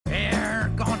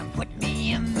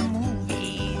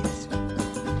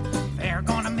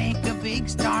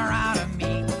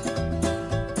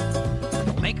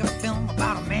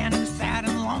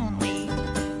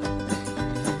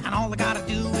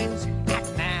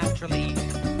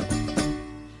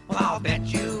bet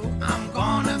you I'm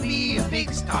gonna be a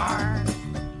big star.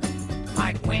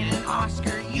 Might win an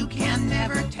Oscar, you can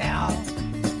never tell.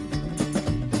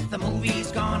 The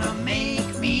movie's gonna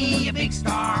make me a big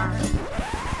star.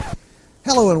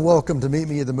 Hello and welcome to Meet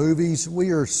Me at the Movies. We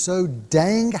are so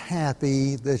dang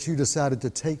happy that you decided to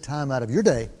take time out of your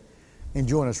day and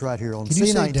join us right here on Can C19.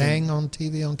 you say dang on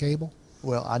TV on cable?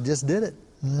 Well, I just did it.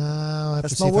 No, I'll have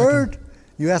That's to see my if I word. can.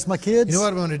 You ask my kids. You know what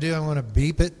I'm going to do? I'm going to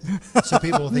beep it so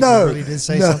people will think No, you really did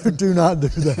say no, something. do not do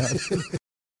that.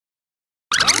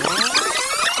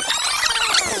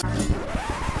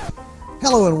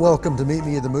 Hello and welcome to Meet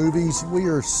Me at the Movies. We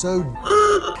are so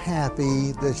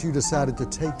happy that you decided to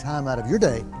take time out of your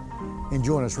day and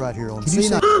join us right here on Can you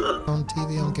say C19. on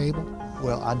TV on cable?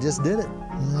 Well, I just did it.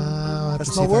 No, I'll have That's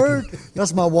to see my if I word. can.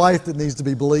 That's my wife that needs to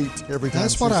be bleeped every time.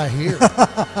 That's what I hear.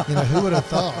 You know, who would have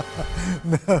thought?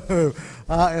 No,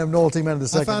 I am Noel T. Man II.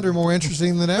 I found her more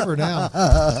interesting than ever now.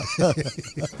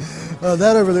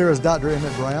 That over there is Dr.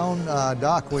 Emmett Brown.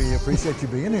 Doc, we appreciate you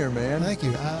being here, man. Thank you.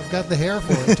 I've got the hair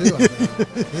for it too. I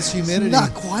think. This humidity,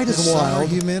 not quite as this summer wild.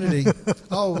 humidity.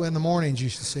 Oh, in the mornings you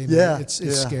should see me. Yeah, it's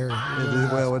yeah. scary. It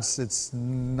is. Well, it's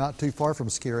not too far from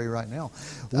scary right now.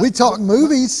 We talk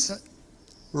movies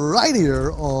right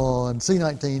here on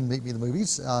C19 Meet Me at the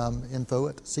Movies. Info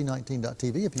at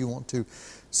c19.tv if you want to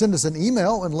send us an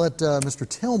email and let Mr.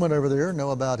 Tillman over there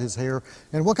know about his hair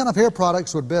and what kind of hair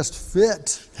products would best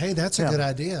fit. Hey, that's a Yeah. good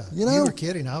idea. You know, you were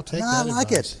kidding. I'll take No, that. I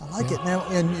like advice. it. I like Yeah. it. Now,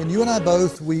 and you and I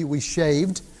both, we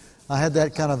shaved. I had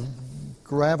that kind of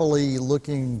gravelly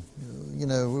looking, you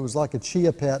know, it was like a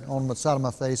chia pet on the side of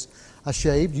my face. I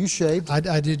shaved. You shaved. I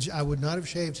did. I would not have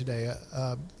shaved today,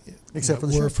 Except for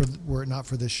the show. were it not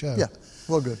for this show. Yeah.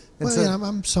 Well, good. And Well, so- yeah,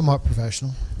 I'm somewhat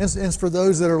professional. and for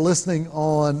those that are listening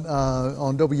on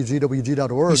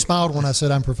WGWG.org, You smiled when I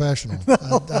said I'm professional.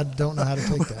 I don't know how to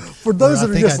take that. for those Or I that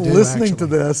are think just I do, listening to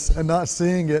actually. this and not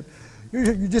seeing it,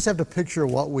 you just have to picture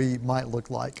what we might look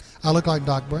like. I look like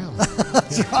Doc Brown.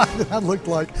 That's right. I looked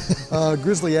like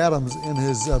Grizzly Adams in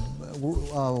his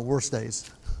worst days.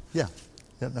 Yeah.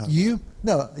 Yeah, no. You?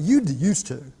 No, you used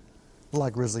to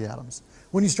like Grizzly Adams.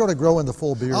 When you started growing the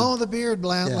full beard. Oh, the beard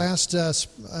back in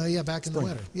Spring. the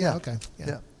winter. Yeah, okay.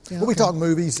 Yeah. Well, we okay. talk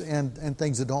movies and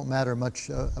things that don't matter much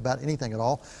about anything at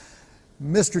all.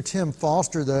 Mr. Tim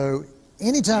Foster, though,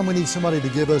 anytime we need somebody to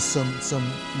give us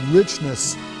some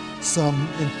richness, some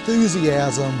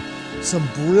enthusiasm, some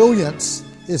brilliance,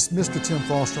 it's Mr. Tim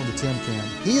Foster on the Tim Can.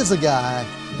 He is a guy. I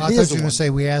he thought is you the were going one. to say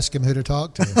we ask him who to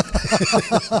talk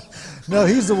to. No,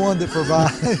 he's the one that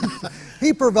provides.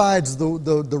 He provides the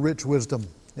rich wisdom,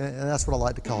 and that's what I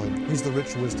like to call him. He's the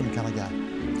rich wisdom kind of guy.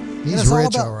 And He's it's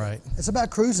rich, about, all right. It's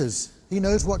about cruises. He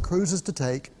knows what cruises to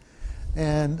take,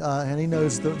 and he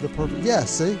knows the perfect. Yeah,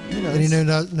 see, he knows.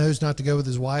 And he knows not to go with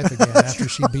his wife again after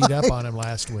she beat up on him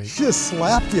last week. She just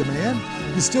slapped you, man.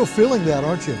 You're still feeling that,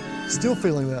 aren't you? Still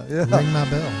feeling that. Yeah. Ring my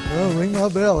bell. Oh, ring my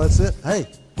bell. That's it. Hey,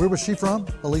 where was she from?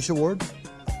 Alicia Ward?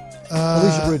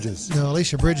 Alicia Bridges. No,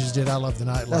 Alicia Bridges did I Love the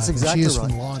Nightlife. That's and exactly She is right.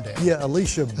 from Lawndale. Yeah,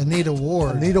 Alicia. Anita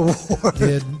Ward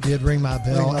did Ring My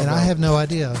Bell, Ring My and Bell. I have no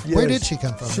idea. Where Yes. did she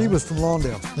come from? She was from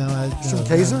Lawndale. No, She's from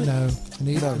Kaiser? No,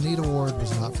 No. Anita Ward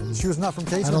was not from. She was not from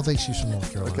Kaiser? I don't think she's from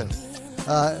North Carolina.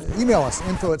 Okay. Email us,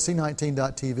 info at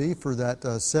c19.tv for that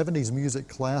 70s music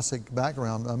classic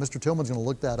background. Mr. Tillman's going to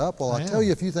look that up while I tell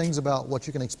you a few things about what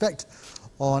you can expect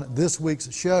on this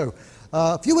week's show.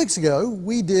 A few weeks ago,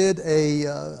 we did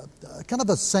a kind of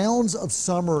a Sounds of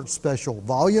Summer special,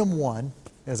 Volume 1,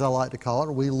 as I like to call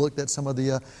it. We looked at some of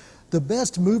the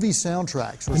best movie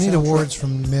soundtracks. or Anita soundtrack- Ward's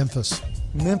from Memphis.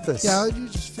 Memphis. Yeah,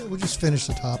 we'll just finish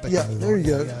the topic. Yeah, and move there on. you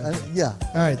go. Yeah. Yeah.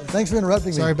 All right. Thanks for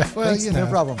interrupting Sorry me. about- well, Thanks, you no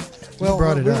know. problem. Well,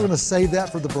 brought we it were up. going to save that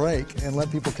for the break and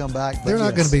let people come back. but They're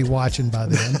not going yes. to be watching by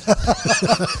then.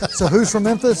 So who's from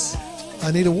Memphis?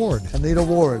 Anita Ward. Anita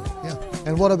Ward. Yeah.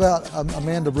 And what about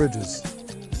Amanda Bridges?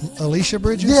 Alicia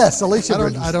Bridges? Yes, Alicia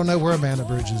Bridges. I don't know where Amanda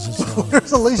Bridges is from.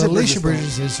 Where's Alicia But Alicia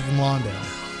Bridges Bridges is from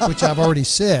Lawndale, which I've already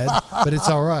said, but it's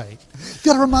all right. You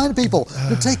got to remind people.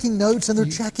 They're taking notes and they're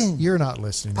checking. You're not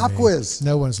listening to Pop me. quiz.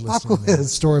 No one's Pop listening to me.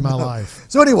 quiz. Story of my No. life.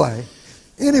 So anyway,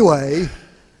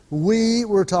 we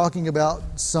were talking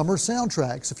about summer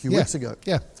soundtracks a few weeks ago.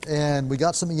 Yeah. And we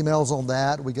got some emails on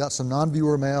that. We got some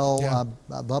non-viewer mail. Yeah.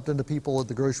 I bumped into people at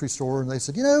the grocery store and they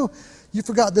said, you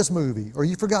forgot this movie, or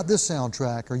you forgot this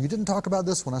soundtrack, or you didn't talk about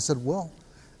this one. I said, well,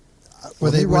 Were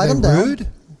let me they write them down. rude?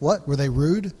 What? Were they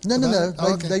rude? No. about it?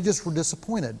 Oh, okay. They just were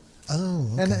disappointed. Oh,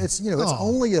 okay. And it's it's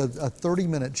only a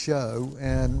 30-minute show,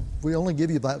 and we only give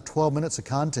you about 12 minutes of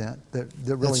content that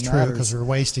really That's true, matters. because we're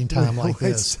wasting time like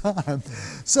this. Time.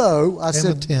 So I And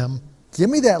said, with Tim. give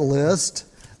me that list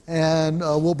and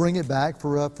we'll bring it back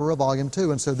for a volume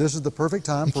 2. And so this is the perfect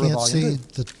time for a volume 2. You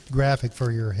can't see the graphic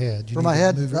for your head. You for need my to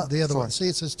head? move it the other sorry. way. See,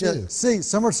 it says 2. Yeah, see,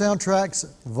 Summer Soundtracks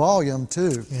Volume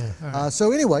 2. Yeah, all right.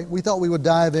 So anyway, we thought we would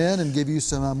dive in and give you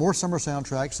some more summer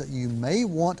soundtracks that you may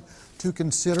want to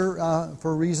consider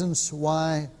for reasons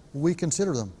why we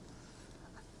consider them.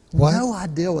 What? No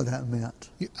idea what that meant.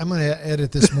 I'm going to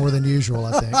edit this more than usual,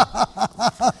 I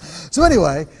think. So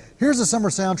anyway, here's a summer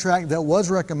soundtrack that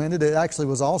was recommended. It actually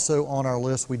was also on our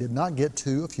list we did not get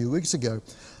to a few weeks ago.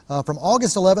 From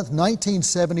August 11th,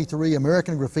 1973,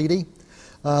 American Graffiti.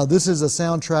 This is a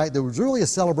soundtrack that was really a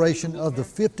celebration of the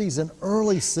 50s and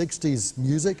early 60s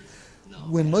music.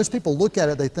 When most people look at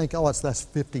it, they think, oh, that's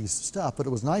 50s stuff. But it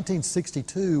was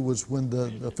 1962 was when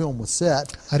the film was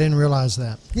set. I didn't realize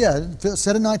that. Yeah,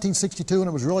 set in 1962, and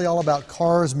it was really all about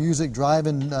cars, music,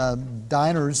 driving,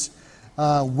 diners,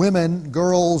 women,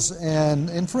 girls,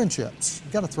 and friendships.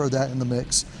 You've got to throw that in the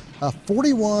mix.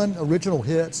 41 original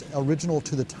hits, original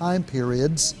to the time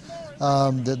periods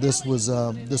that this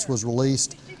was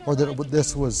released, or that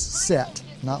this was set,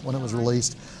 not when it was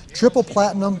released. Triple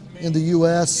platinum in the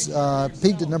U.S.,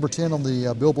 peaked at number 10 on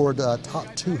the Billboard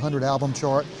Top 200 album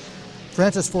chart.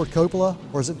 Francis Ford Coppola,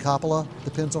 or is it Coppola?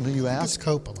 Depends on who you ask. It's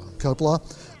Coppola.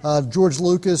 Coppola. George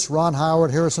Lucas, Ron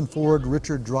Howard, Harrison Ford,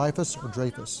 Richard Dreyfuss, or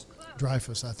Dreyfuss?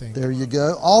 Dreyfuss, I think. There you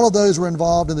go. All of those were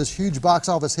involved in this huge box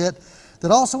office hit that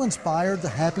also inspired the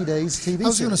Happy Days TV series. I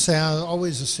was going to say, I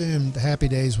always assumed Happy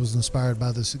Days was inspired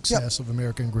by the success of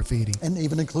American Graffiti. And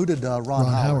even included Ron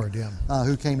Howard, yeah.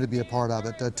 Who came to be a part of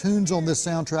it. Tunes on this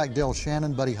soundtrack, Del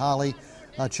Shannon, Buddy Holly,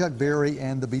 Chuck Berry,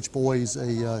 and the Beach Boys.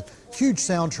 A huge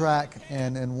soundtrack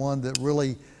and one that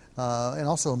really, and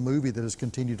also a movie that has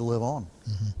continued to live on.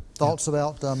 Mm-hmm. Thoughts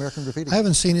about American Graffiti? I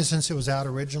haven't seen it since it was out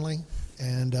originally,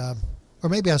 and or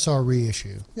maybe I saw a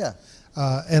reissue. Yeah.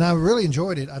 And I really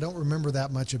enjoyed it. I don't remember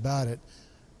that much about it.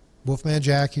 Wolfman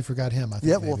Jack, you forgot him, I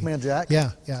think. Yeah, maybe. Wolfman Jack.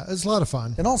 Yeah, it was a lot of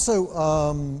fun. And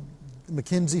also,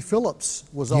 Mackenzie Phillips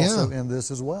was also in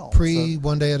this as well.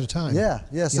 One Day at a Time.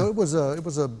 Yeah. So it was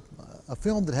a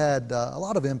film that had a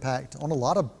lot of impact on a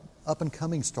lot of up and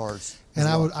coming stars. And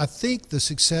I think the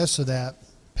success of that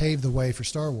paved the way for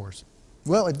Star Wars.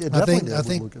 Well, it definitely did. I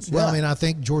think. Lucas. Well, yeah. I mean, I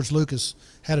think George Lucas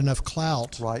had enough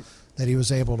clout, right, that he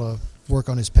was able to work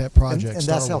on his pet project. And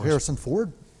Star that's how Wars. Harrison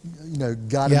Ford,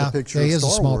 got in the picture of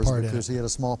Star Wars because he had a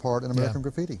small part in American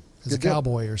Graffiti. As a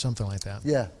cowboy or something like that.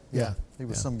 Yeah. He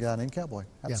was some guy named Cowboy.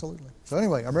 Absolutely. Yeah. So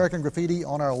anyway, American Graffiti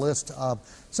on our list of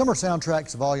Summer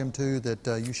Soundtracks Volume 2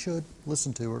 that you should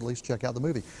listen to or at least check out the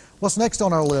movie. What's next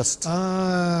on our list?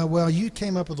 Well, you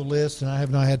came up with a list, and I have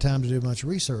not had time to do much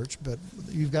research, but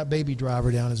you've got Baby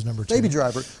Driver down as number 2. Baby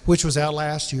Driver. Which was out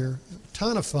last year.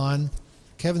 Ton of fun.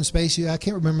 Kevin Spacey, I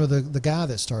can't remember the guy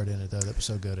that starred in it, though, that was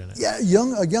so good in it. Yeah,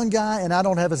 a young guy, and I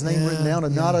don't have his name written down,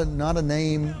 and not a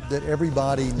name that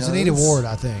everybody knows. It's Anita Ward,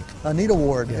 I think. Anita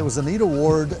Ward. Yeah. It was Anita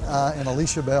Ward and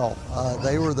Alicia Bell.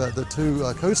 They were the two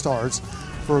co-stars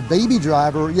for Baby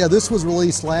Driver. Yeah, this was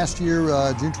released last year,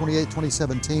 June 28,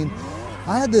 2017.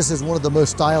 I had this as one of the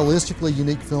most stylistically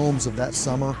unique films of that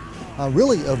summer.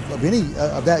 Really, of any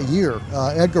of that year.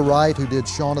 Edgar Wright, who did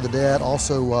Shaun of the Dead,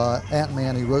 also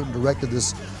Ant-Man, he wrote and directed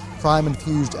this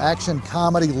crime-infused action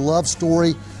comedy love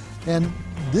story. And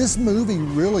this movie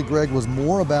really, Greg, was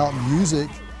more about music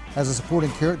as a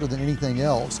supporting character than anything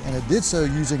else. And it did so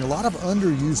using a lot of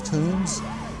underused tunes.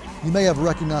 You may have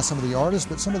recognized some of the artists,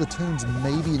 but some of the tunes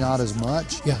maybe not as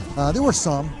much. Yeah. There were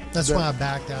some. That's why I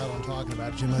backed out on talking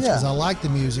about it too much, because I liked the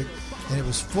music. And it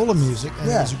was full of music, and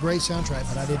it was a great soundtrack,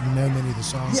 but I didn't know many of the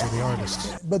songs or the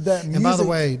artists. But that music... And by the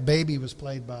way, Baby was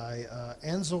played by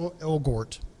Ansel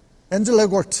Elgort. Ansel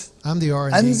Elgort. I'm the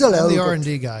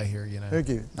R&D guy here, you know. Thank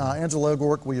you. Ansel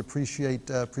Elgort, we appreciate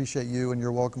you, and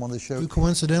you're welcome on this show. Who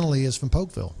coincidentally is from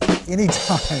Polkville.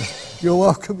 Anytime. You're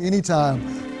welcome anytime.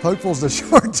 Polkville's the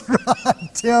short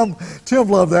drive. Tim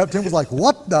loved that. Tim was like,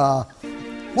 what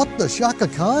the Shaka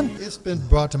Khan? It's been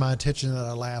brought to my attention that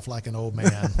I laugh like an old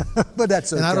man. But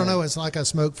that's okay. And I don't know, it's like I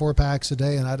smoke 4 packs a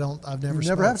day, and I've never smoked.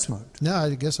 Never have smoked? No,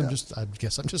 I guess I'm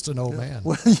just an old man.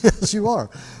 Well, yes, you are.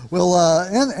 Well,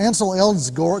 Ansel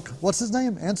Elgort, what's his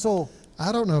name? Ansel?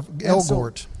 I don't know.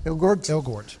 Elgort.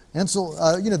 Elgort. Ansel,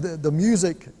 the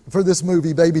music for this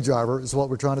movie, Baby Driver, is what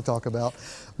we're trying to talk about,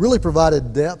 really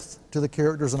provided depth to the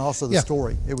characters and also the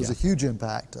story. It was a huge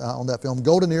impact on that film.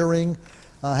 Golden Earring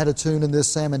had a tune in this,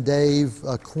 Sam and Dave.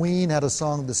 Queen had a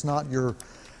song that's not your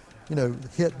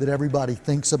hit that everybody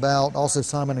thinks about. Also,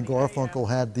 Simon and Garfunkel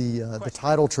had the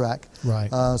title track. Right.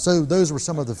 So those were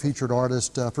some of the featured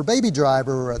artists. For Baby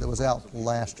Driver, that was out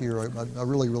last year, a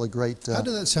really, really great. How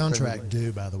did that soundtrack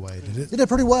do, by the way? It did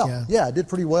pretty well. Yeah, it did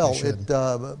pretty well.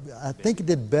 I think it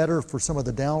did better for some of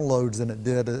the downloads than it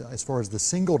did as far as the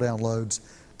single downloads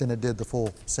than it did the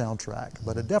full soundtrack.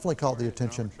 But it definitely caught the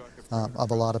attention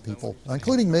of a lot of people,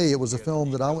 including me. It was a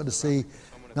film that I went to see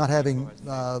not having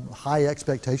high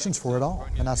expectations for it all.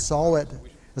 And I saw it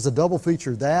as a double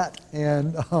feature, that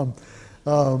and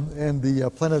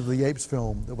the Planet of the Apes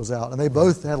film that was out. And they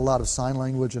both had a lot of sign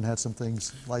language and had some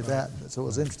things like that. So it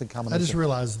was an interesting combination. I just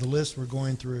realized the list we're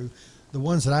going through, the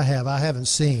ones that I haven't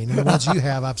seen. And the ones you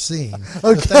have, I've seen.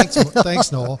 Okay. Thanks,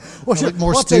 Noel. Well, I look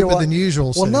more stupid than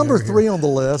usual. Well, number 3 on the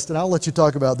list, and I'll let you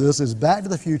talk about this, is Back to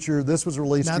the Future. This was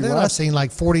released now, July. I've seen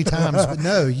like 40 times, but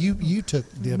no, you took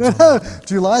dibs on that.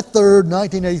 July 3rd,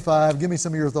 1985. Give me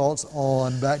some of your thoughts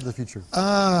on Back to the Future.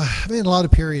 I mean, a lot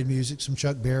of period music, some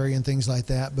Chuck Berry and things like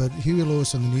that, but Huey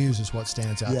Lewis and the News is what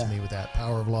stands out to me with that.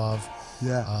 Power of Love,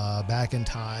 Back in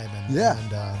Time, and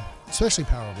especially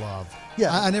Power of Love.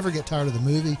 Yeah. I never get tired of the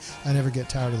movie. I never get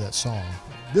tired of that song.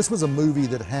 This was a movie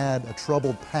that had a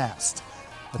troubled past,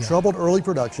 troubled early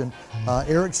production.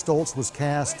 Eric Stoltz was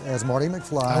cast as Marty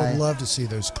McFly. I would love to see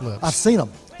those clips. I've seen them.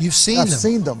 You've seen them? I've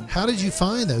seen them. How did you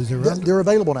find those? They're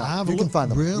available now. You can find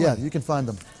them. Really? Yeah, you can find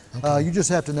them. Okay. You just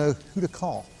have to know who to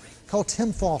call. Call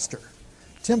Tim Foster.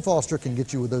 Tim Foster can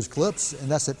get you with those clips,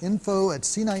 and that's at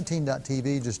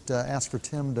info@c19.tv. Just ask for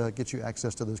Tim to get you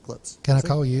access to those clips. Can I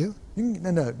call you?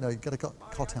 No, you got to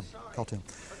call Tim. Call Tim.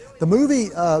 The movie,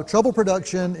 trouble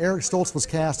production, Eric Stoltz was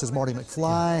cast as Marty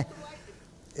McFly.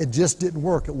 It just didn't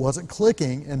work. It wasn't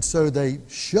clicking, and so they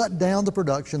shut down the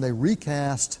production. They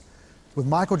recast with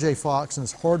Michael J. Fox, and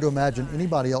it's hard to imagine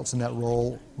anybody else in that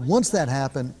role. Once that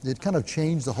happened, it kind of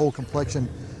changed the whole complexion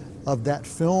of that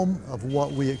film, of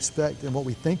what we expect and what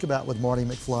we think about with Marty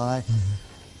McFly.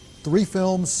 3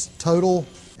 films total,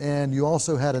 and you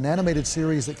also had an animated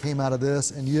series that came out of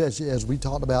this, and as we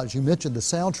talked about, as you mentioned, the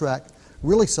soundtrack,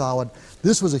 really solid.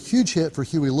 This was a huge hit for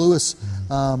Huey Lewis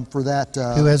for that.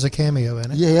 Who has a cameo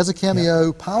in it. Yeah, he has a cameo.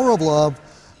 Yep. Power of Love.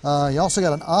 He also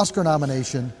got an Oscar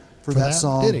nomination for that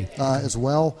song. Did he? As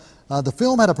well. The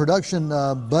film had a production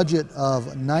budget of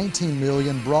 $19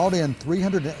 million, brought in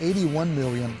 $381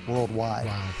 million worldwide.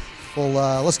 Wow.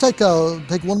 Well, let's take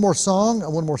one more film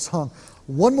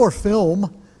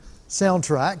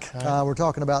soundtrack. Right. We're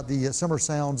talking about the Summer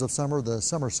Sounds of Summer, the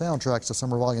Summer Soundtracks of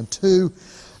Summer Volume 2.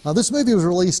 This movie was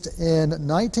released in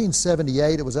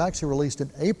 1978. It was actually released in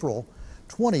April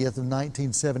 20th of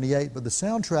 1978, but the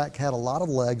soundtrack had a lot of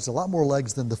legs, a lot more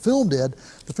legs than the film did.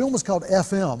 The film was called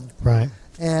FM. Right.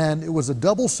 And it was a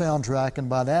double soundtrack, and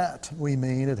by that we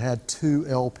mean it had 2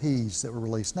 LPs that were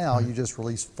released. Now you just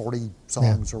release 40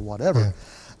 songs or whatever.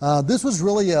 Yeah. This was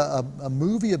really a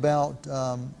movie about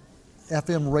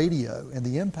FM radio and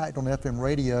the impact on FM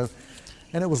radio.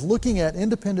 And it was looking at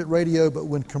independent radio, but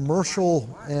when commercials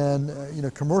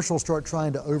start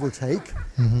trying to overtake,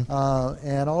 and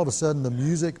all of a sudden the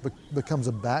music becomes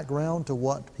a background to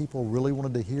what people really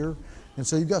wanted to hear. And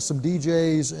so you've got some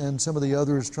DJs and some of the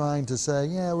others trying to say,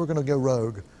 yeah, we're going to go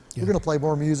rogue. Yeah. We're going to play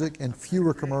more music and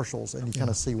fewer commercials, and you kind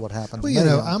of see what happens.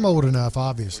 Well, I'm old enough,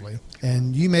 obviously,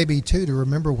 and you may be too, to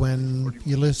remember when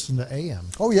you listened to AM.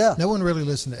 Oh, yeah. No one really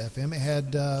listened to FM. It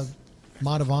had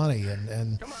Madhavani,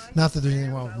 and not that there's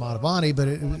anything wrong with Madhavani, but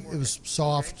it was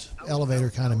soft elevator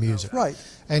kind of music. Right.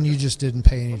 And you just didn't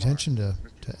pay any attention to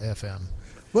FM.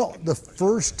 Well, the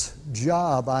first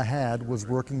job I had was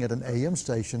working at an AM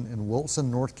station in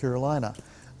Wilson, North Carolina.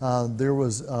 There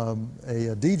was a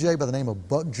DJ by the name of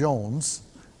Buck Jones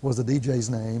was the DJ's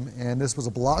name, and this was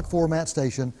a block format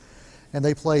station, and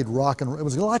they played rock and roll. It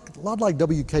was a lot like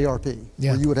WKRP,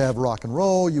 where you would have rock and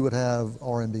roll, you would have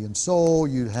R&B and soul,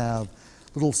 you'd have a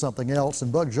little something else,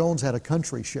 and Buck Jones had a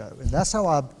country show, and that's how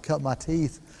I cut my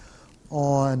teeth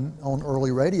on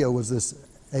early radio, was this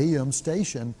AM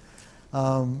station.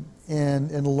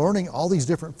 And learning all these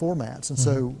different formats. And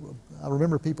so I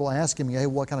remember people asking me, hey,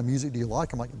 what kind of music do you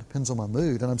like? I'm like, it depends on my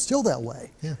mood. And I'm still that way.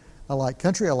 Yeah. I like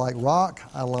country, I like rock,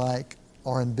 I like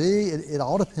R&B. It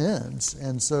all depends.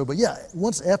 And so, but yeah,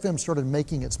 once FM started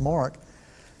making its mark,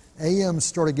 AM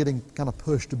started getting kind of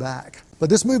pushed back. But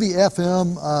this movie,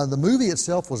 FM, the movie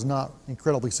itself was not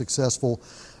incredibly successful,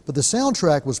 but the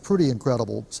soundtrack was pretty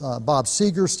incredible. Bob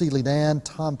Seger, Steely Dan,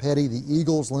 Tom Petty, the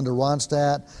Eagles, Linda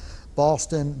Ronstadt,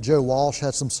 Boston, Joe Walsh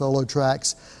had some solo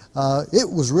tracks. It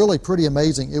was really pretty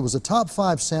amazing. It was a top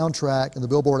 5 soundtrack in the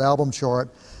Billboard album chart,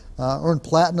 earned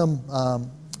platinum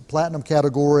Platinum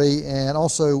category, and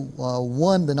also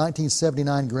won the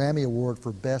 1979 Grammy Award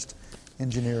for Best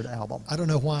Engineered Album. I don't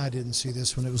know why I didn't see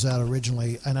this when it was out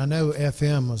originally, and I know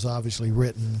FM was obviously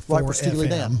written for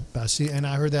FM. And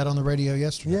I heard that on the radio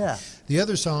yesterday. Yeah. The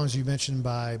other songs you mentioned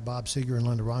by Bob Seger and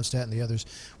Linda Ronstadt and the others,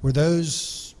 were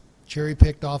those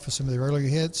cherry-picked off of some of the earlier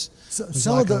hits?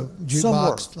 Some like of the some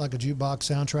were. Like a jukebox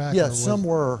soundtrack? Yeah, some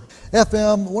were.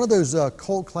 FM, one of those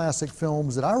cult classic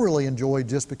films that I really enjoyed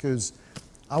just because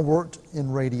I worked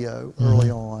in radio early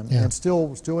on, and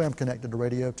still am connected to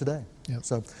radio today. Yep.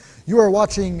 So you are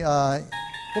watching,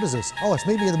 what is this? Oh, it's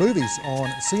Meet Me in the Movies on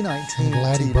C19 I'm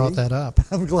glad TV. you brought that up.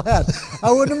 I'm glad.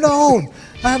 I wouldn't have known.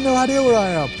 I have no idea where I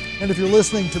am. And if you're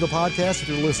listening to the podcast, if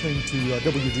you're listening to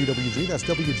WGWG, that's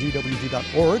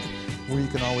WGWG.org, where you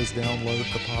can always download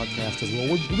the podcast as well.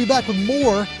 We'll be back with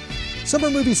more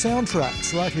summer movie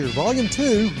soundtracks right here. Volume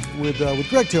 2 with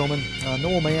Greg Tillman,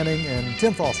 Noel Manning, and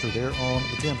Tim Foster there on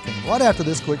the Tim Cam. Right after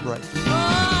this quick break.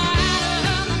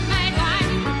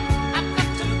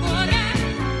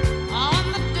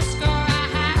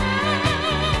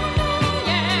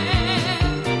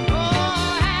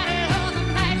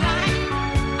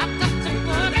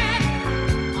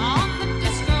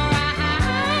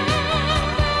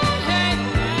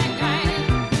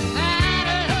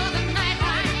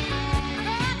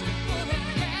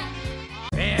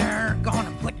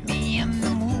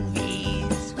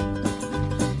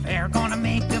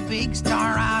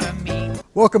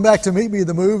 Welcome back to Meet Me in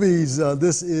the Movies.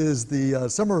 This is the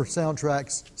Summer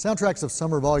Soundtracks of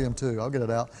Summer Volume 2. I'll get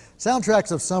it out.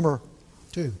 Soundtracks of Summer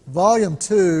 2. Volume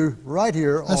 2, right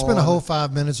here. I spent a whole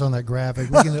 5 minutes on that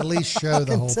graphic. We can at least show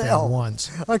the whole thing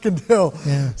once. I can tell.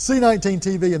 Yeah. C19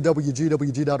 TV and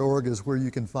WGWG.org is where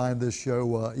you can find this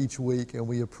show each week, and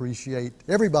we appreciate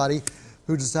everybody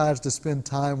who decides to spend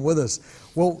time with us.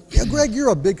 Well, Greg, you're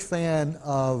a big fan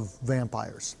of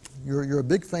vampires. You're a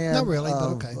big fan Not really, but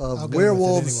okay. of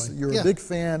werewolves. Anyway. You're a big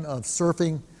fan of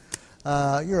surfing.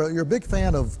 You're a big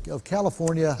fan of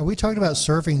California. Are we talking about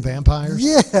surfing vampires?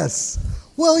 Yes.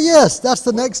 Well, yes. That's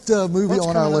the next movie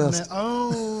on our list.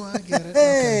 Oh, I get it.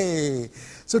 Hey. Okay.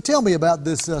 So tell me about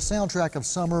this soundtrack of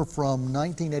summer from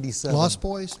 1987. Lost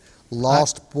Boys?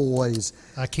 Lost Boys.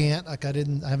 I can't. I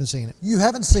haven't seen it. You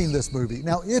haven't seen this movie.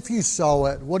 Now, if you saw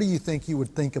it, what do you think you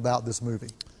would think about this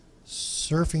movie?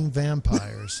 Surfing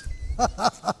vampires.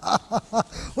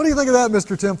 What do you think of that,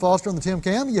 Mr. Tim Foster on the Tim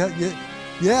Cam? Yeah,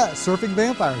 surfing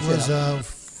vampires. Was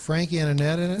Frankie and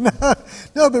Annette in it?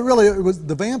 No, but really, it was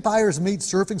the vampires meet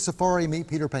surfing safari meet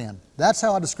Peter Pan. That's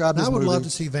how I describe this movie. I would love to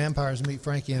see vampires meet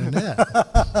Frankie and Annette.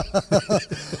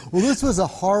 Well, this was a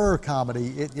horror comedy.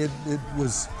 It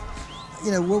was,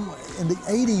 in the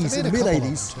 80s,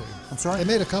 mid-80s. I'm sorry?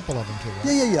 They made a couple of them too,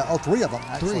 right? Yeah. Oh, 3 of them,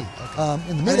 actually. 3. Okay.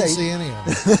 In the mid-80s. I didn't see any of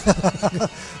them.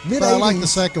 But I like the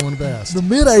second one best. The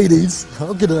mid-80s,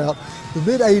 I'll get it out. The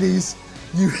mid-80s,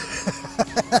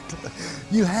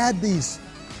 you had these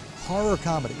horror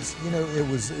comedies. It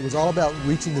was all about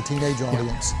reaching the teenage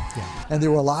audience. Yeah. And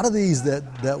there were a lot of these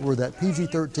that were that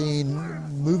PG-13,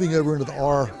 moving over into the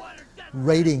R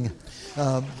rating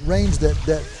range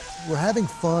that were having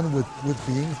fun with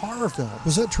being horror films.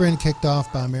 Was that trend kicked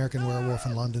off by American Werewolf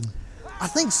in London? I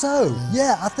think so.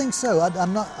 Yeah, I think so. I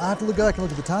have to look back and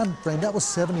look at the time frame. That was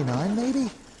 79, maybe?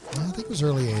 I think it was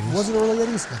early 80s. Was it early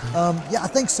 80s? Yeah, I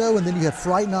think so. And then you had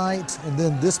Fright Night, and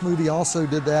then this movie also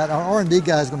did that. Our R&D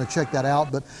guy is going to check that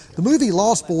out. But the movie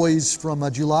Lost Boys from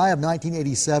July of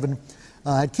 1987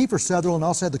 had Kiefer Sutherland,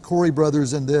 also had the Corey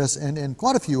brothers in this, and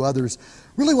quite a few others.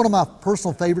 Really one of my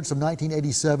personal favorites of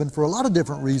 1987 for a lot of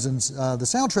different reasons. The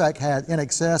soundtrack had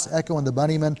INXS, Echo and the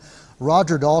Bunnymen,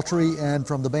 Roger Daltrey, and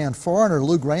from the band Foreigner,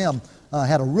 Lou Gramm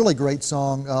had a really great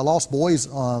song. Lost Boys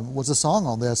was a song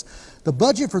on this. The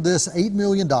budget for this, $8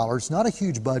 million, not a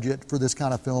huge budget for this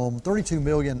kind of film, $32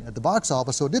 million at the box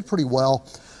office, so it did pretty well.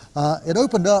 It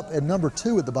opened up at number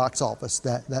 2 at the box office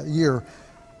that year.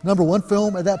 Number 1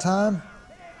 film at that time,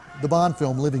 the Bond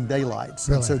film, Living Daylights.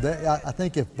 Really? And so I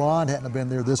think if Bond hadn't have been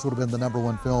there, this would have been the number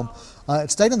 1 film.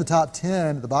 It stayed in the top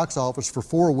 10 at the box office for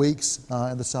 4 weeks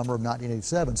in the summer of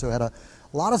 1987, so it had a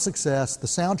lot of success. The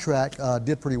soundtrack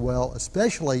did pretty well,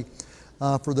 especially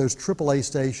for those AAA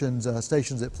stations,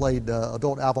 stations that played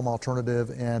adult album alternative,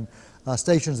 and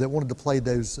stations that wanted to play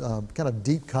those kind of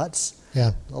deep cuts.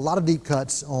 Yeah. A lot of deep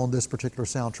cuts on this particular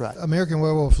soundtrack. American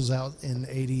Werewolf was out in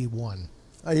 81.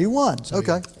 81, so,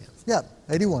 okay. Yeah.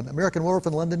 81. American Werewolf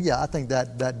in London, I think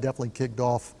that definitely kicked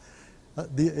off.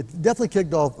 It definitely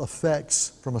kicked off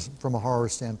effects from a horror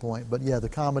standpoint, but the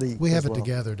comedy. We have it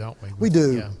together, don't we? We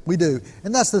do, we do,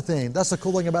 and that's the thing. That's the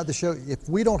cool thing about the show. If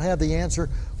we don't have the answer,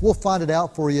 we'll find it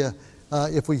out for you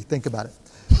if we think about it.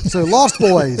 So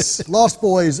Lost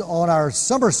Boys on our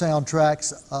summer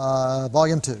soundtracks,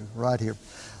 Volume 2, right here.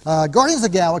 Guardians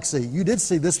of the Galaxy, you did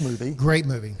see this movie. Great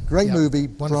movie. Movie.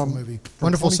 Wonderful movie.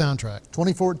 Wonderful soundtrack.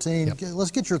 2014. Yep.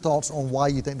 Let's get your thoughts on why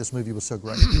you think this movie was so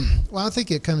great. Well, I think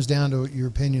it comes down to your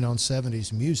opinion on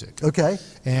 70s music. Okay.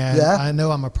 And I know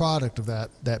I'm a product of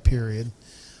that period,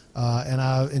 and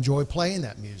I enjoy playing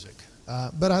that music.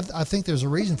 But I think there's a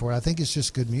reason for it. I think it's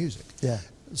just good music. Yeah.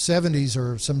 70s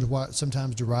are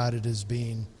sometimes derided as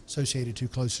being associated too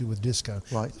closely with disco.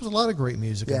 Right. There's a lot of great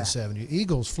music in the 70s.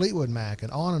 Eagles, Fleetwood Mac, and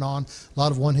on and on. A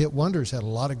lot of one-hit wonders had a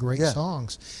lot of great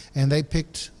songs, and they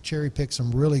cherry-picked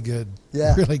some really good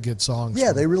songs.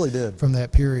 Yeah, they really did from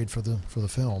that period for the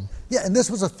film. Yeah, and this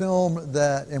was a film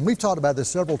that, and we've talked about this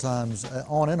several times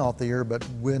on and off the air, but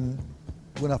when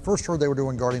I first heard they were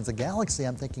doing Guardians of the Galaxy,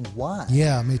 I'm thinking, why?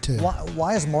 Yeah, me too.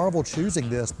 Why is Marvel choosing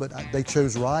this? But they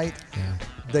chose right. Yeah.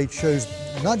 They chose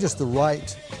not just the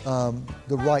right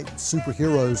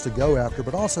superheroes to go after,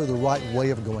 but also the right way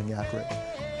of going after it.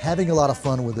 Having a lot of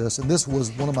fun with this, and this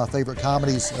was one of my favorite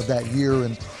comedies of that year.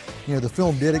 And the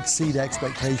film did exceed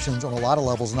expectations on a lot of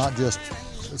levels, not just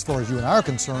as far as you and I are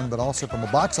concerned, but also from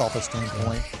a box office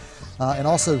standpoint. And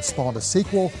also spawned a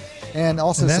sequel. And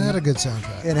that had a good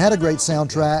soundtrack. And had a great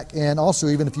soundtrack. And also,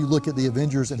 even if you look at the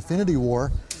Avengers Infinity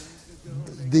War,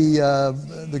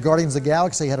 the Guardians of the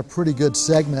Galaxy had a pretty good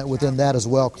segment within that as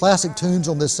well. Classic tunes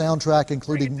on this soundtrack,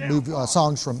 including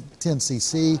songs from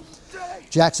 10cc,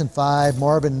 Jackson 5,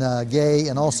 Marvin Gaye,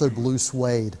 and also Blue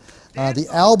Suede. The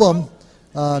album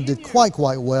did quite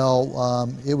well.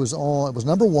 It was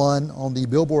number one on the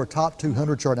Billboard Top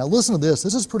 200 chart. Now listen to this.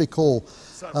 This is pretty cool.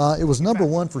 It was number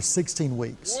one for 16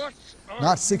 weeks.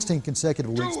 Not 16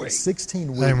 consecutive weeks, but 16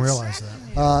 weeks. I didn't realize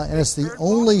that. And it's the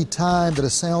only time that a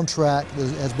soundtrack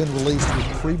has been released with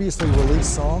previously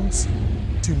released songs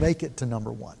to make it to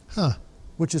number one. Huh.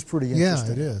 Which is pretty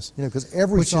interesting. Yeah, it is. Because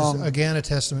every song... Which is, again, a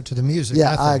testament to the music,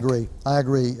 Yeah, I agree.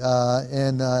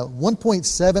 And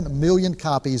 1.7 million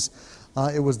copies.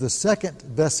 It was the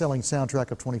second best-selling soundtrack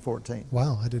of 2014.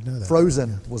 Wow, I didn't know that.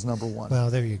 Frozen was number one.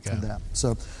 Well, there you go.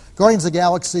 So, Guardians of the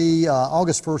Galaxy,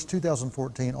 August 1st,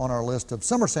 2014, on our list of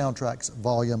Summer Soundtracks,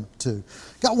 Volume 2.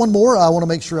 Got one more I want to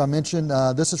make sure I mention.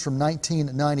 This is from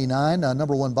 1999,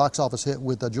 number one box office hit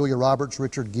with Julia Roberts,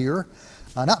 Richard Gere.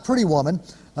 Not Pretty Woman.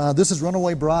 This is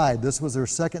Runaway Bride. This was their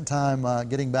second time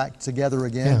getting back together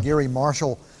again. Yeah. Gary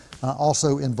Marshall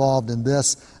also involved in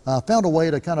this. Found a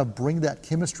way to kind of bring that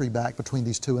chemistry back between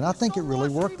these two, and I think it really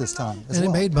worked this time as well.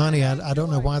 And it made money. I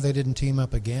don't know why they didn't team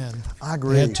up again. I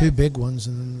agree. They had two big ones,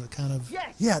 and kind of...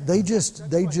 Yeah, they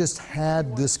just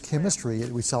had this chemistry.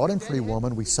 We saw it in Pretty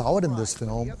Woman. We saw it in this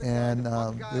film, and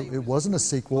it wasn't a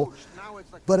sequel,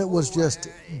 but it was just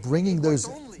bringing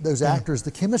those actors.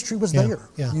 The chemistry was there.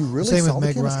 Yeah. You really Same saw with the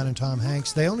Meg chemistry. Ryan and Tom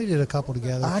Hanks. They only did a couple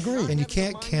together. I agree. And you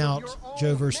can't count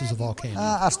Joe versus the Volcano.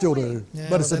 I still do,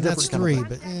 but it's a different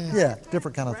kind of thing. Yeah,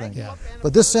 different kind of thing. Yeah.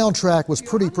 But this soundtrack was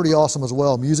pretty awesome as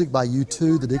well. Music by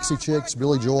U2, the Dixie Chicks,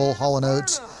 Billy Joel, Hall &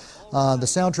 Oates. The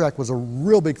soundtrack was a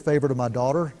real big favorite of my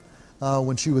daughter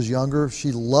when she was younger.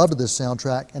 She loved this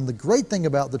soundtrack. And the great thing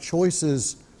about the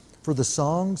choices for the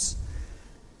songs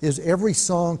is every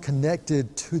song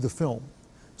connected to the film.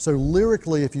 So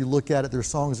lyrically, if you look at it, there's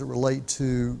songs that relate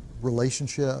to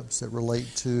relationships, that relate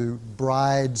to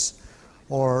brides,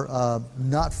 or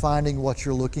not finding what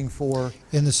you're looking for.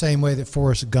 In the same way that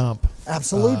Forrest Gump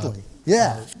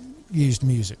used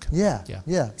music. Yeah.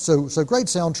 So great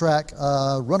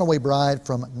soundtrack, Runaway Bride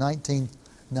from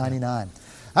 1999.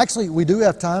 Actually, we do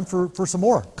have time for some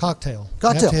more. Cocktail. You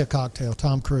have to hit Cocktail.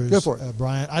 Tom Cruise. Go for it.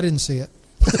 Brian, I didn't see it.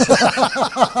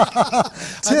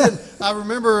 I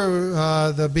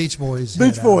remember the Beach Boys.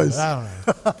 Beach Boys. I don't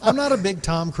know. I'm not a big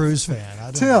Tom Cruise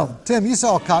fan. Tim, you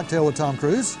saw Cocktail with Tom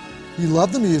Cruise. You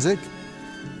loved the music.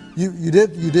 You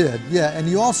did, yeah. And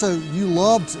you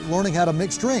loved learning how to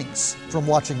mix drinks from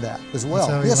watching that as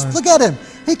well. Yes, look at him.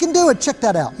 He can do it. Check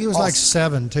that out. He was like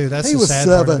 7 too. That's he the was sad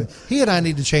 7. part of it. He and I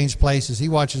need to change places. He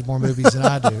watches more movies than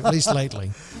I do, at least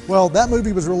lately. Well, that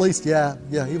movie was released,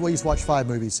 he's watched 5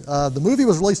 movies. The movie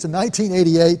was released in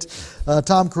 1988.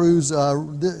 Tom Cruise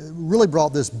really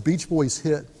brought this Beach Boys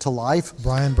hit to life.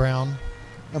 Brian Brown.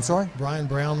 I'm sorry? Brian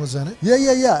Brown was in it?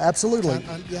 Yeah, absolutely.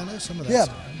 I know some of that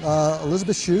stuff.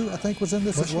 Elizabeth Shue, I think, was in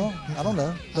this as well. I don't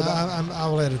know.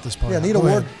 I'll edit this part. Yeah,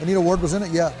 Anita Ward was in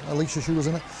it. Yeah, Alicia Shue was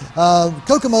in it.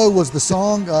 Kokomo was the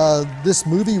song. This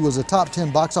movie was a top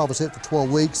 10 box office hit for 12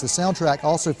 weeks. The soundtrack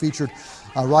also featured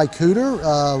Ry Cooder,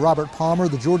 Robert Palmer,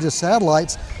 the Georgia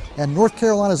Satellites, and North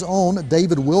Carolina's own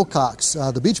David Wilcox.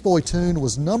 The Beach Boy tune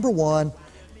was number 1,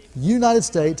 United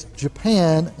States,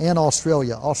 Japan, and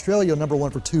Australia. Australia number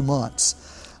 1 for 2 months.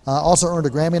 Also earned a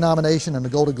Grammy nomination and a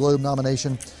Golden Globe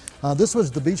nomination. This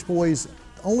was the Beach Boys'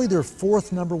 only their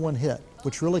 4th #1 hit,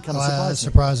 which really kind of surprised me. That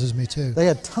surprises me too. They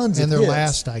had tons of hits. And their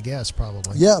last, I guess,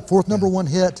 probably. Yeah, 4th #1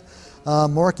 hit,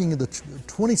 marking the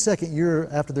 22nd year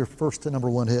after their first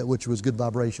 #1 hit, which was Good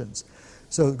Vibrations.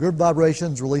 So Good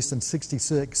Vibrations, released in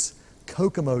 '66.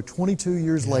 Kokomo, 22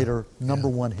 years later,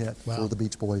 #1 hit for the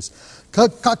Beach Boys.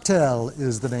 Cocktail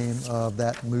is the name of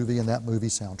that movie and that movie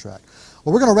soundtrack.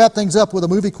 Well, we're going to wrap things up with a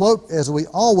movie quote, as we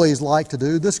always like to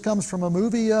do. This comes from a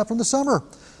movie from the summer,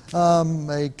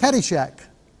 a Caddyshack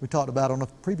we talked about on a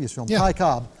previous film. Ty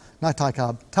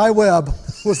Webb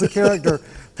was the character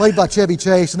played by Chevy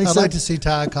Chase. And I'd like to see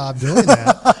Ty Cobb doing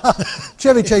that.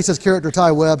 Chevy Chase's character,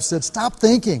 Ty Webb, said, "Stop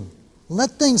thinking.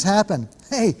 Let things happen.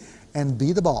 Hey, and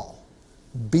be the ball.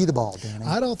 Be the ball, Danny."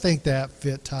 I don't think that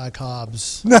fit Ty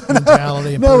Cobb's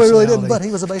mentality and No, personality. he really didn't, but he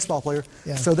was a baseball player.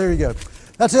 Yeah. So there you go.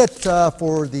 That's it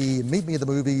for the Meet Me at the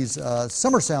Movies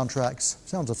Summer Soundtracks,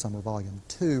 Sounds of Summer Volume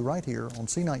 2, right here on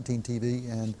C19 TV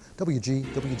and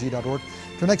WG.org.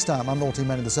 Till next time, I'm Noel T.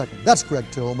 Manning II. That's Greg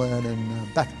Tillman,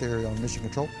 and back there on Mission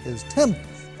Control is Tim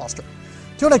Foster.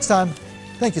 Till next time,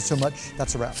 thank you so much.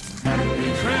 That's a wrap.